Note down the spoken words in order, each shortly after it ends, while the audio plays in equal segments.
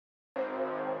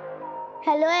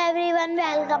Hello everyone,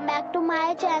 welcome back to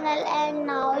my channel and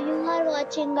now you are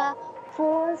watching a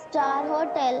 4-star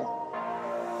hotel.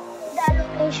 The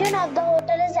location of the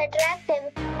hotel is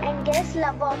attractive and guests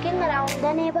love walking around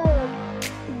the neighborhood.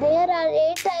 There are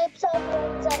 8 types of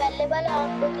rooms available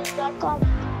on booking.com.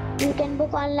 You can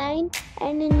book online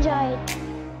and enjoy it.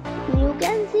 You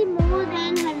can see more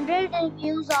than 100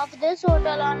 reviews of this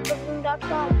hotel on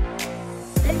booking.com.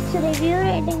 Its review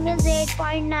rating is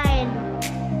 8.9.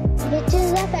 which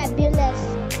is fabulous.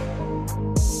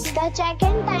 The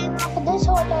check-in time of this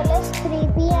hotel is 3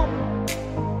 p.m.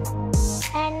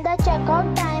 and the check-out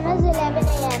time is 11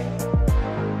 a.m.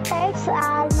 Pets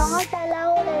are not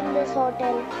allowed in this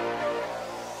hotel.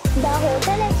 The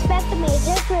hotel accepts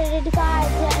major credit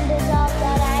cards and reserves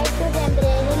the right to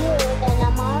temporarily hold an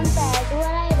amount prior to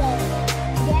arrival.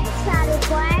 Guests are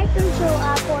required to show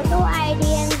a photo ID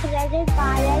and credit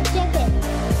card at check-in.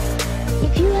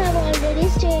 If you have already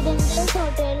stayed in this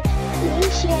hotel,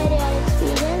 please share your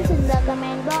experience in the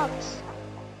comment box.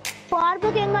 For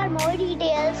booking or more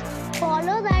details,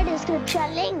 follow the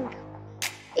description link.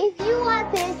 If you are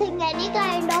facing any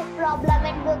kind of problem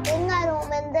in booking a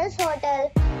room in this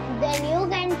hotel, then you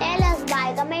can tell us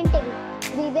by commenting.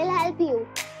 We will help you.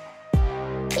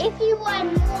 If you are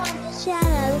new on this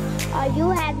channel or you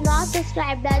have not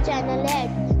subscribed our channel yet,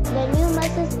 then you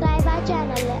must subscribe our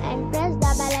channel and press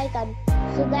the bell icon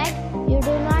so that you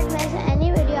do not miss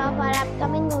any video of our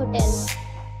upcoming hotels.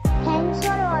 Thanks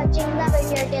for watching the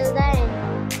video till the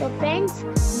end. So friends,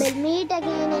 we'll meet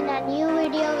again in a new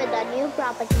video with a new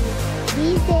property.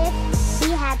 Be safe.